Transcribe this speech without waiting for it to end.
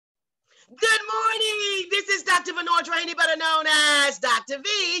Good morning. This is Dr. Bernard Rainey, better known as Dr.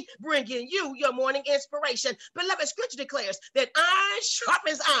 V, bringing you your morning inspiration. Beloved, scripture declares that iron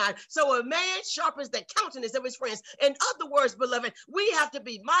sharpens iron, so a man sharpens the countenance of his friends. In other words, beloved, we have to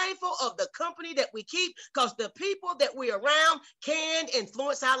be mindful of the company that we keep, because the people that we're around can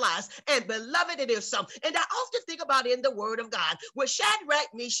influence our lives. And beloved, it is so. And I often think about in the word of God with Shadrach,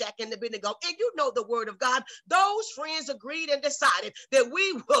 Meshach, and Abednego. And you know the word of God, those friends agreed and decided that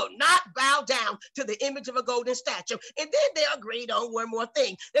we will not bow down to the image of a golden statue. And then they agreed on one more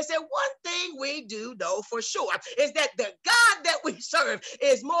thing. They said, one thing we do know for sure is that the God that we serve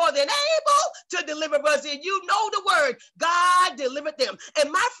is more than able to deliver us. And you know the word, God delivered them.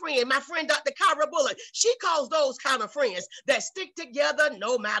 And my friend Dr. Kyra Bullock, she calls those kind of friends that stick together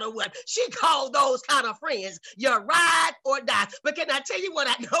no matter what. She calls those kind of friends your ride or die. But can I tell you what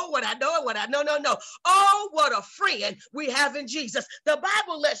I know, and what I know? No. Oh, what a friend we have in Jesus. The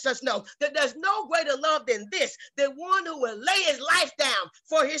Bible lets us know that there's no greater love than this, than one who will lay his life down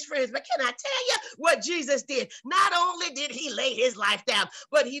for his friends. But can I tell you what Jesus did? Not only did he lay his life down,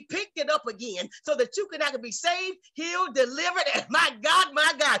 but he picked it up again so that you can either be saved, healed, delivered, and my God,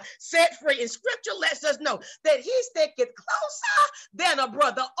 set free. And scripture lets us know that he's sticking closer than a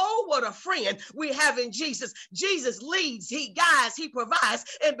brother. Oh, what a friend we have in Jesus. Jesus leads, he guides, he provides,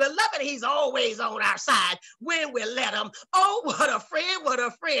 and beloved, he's always on our side when we let him. Oh, what a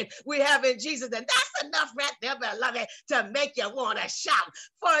friend we have in Jesus. And that's enough right there, beloved, to make you want to shout.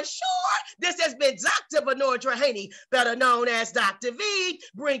 For sure, this has been Dr. Bernard Haney, better known as Dr. V,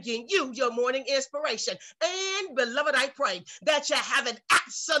 bringing you your morning inspiration. And beloved, I pray that you have an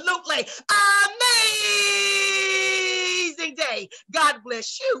absolutely amazing day. God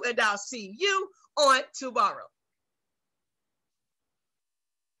bless you, and I'll see you on tomorrow.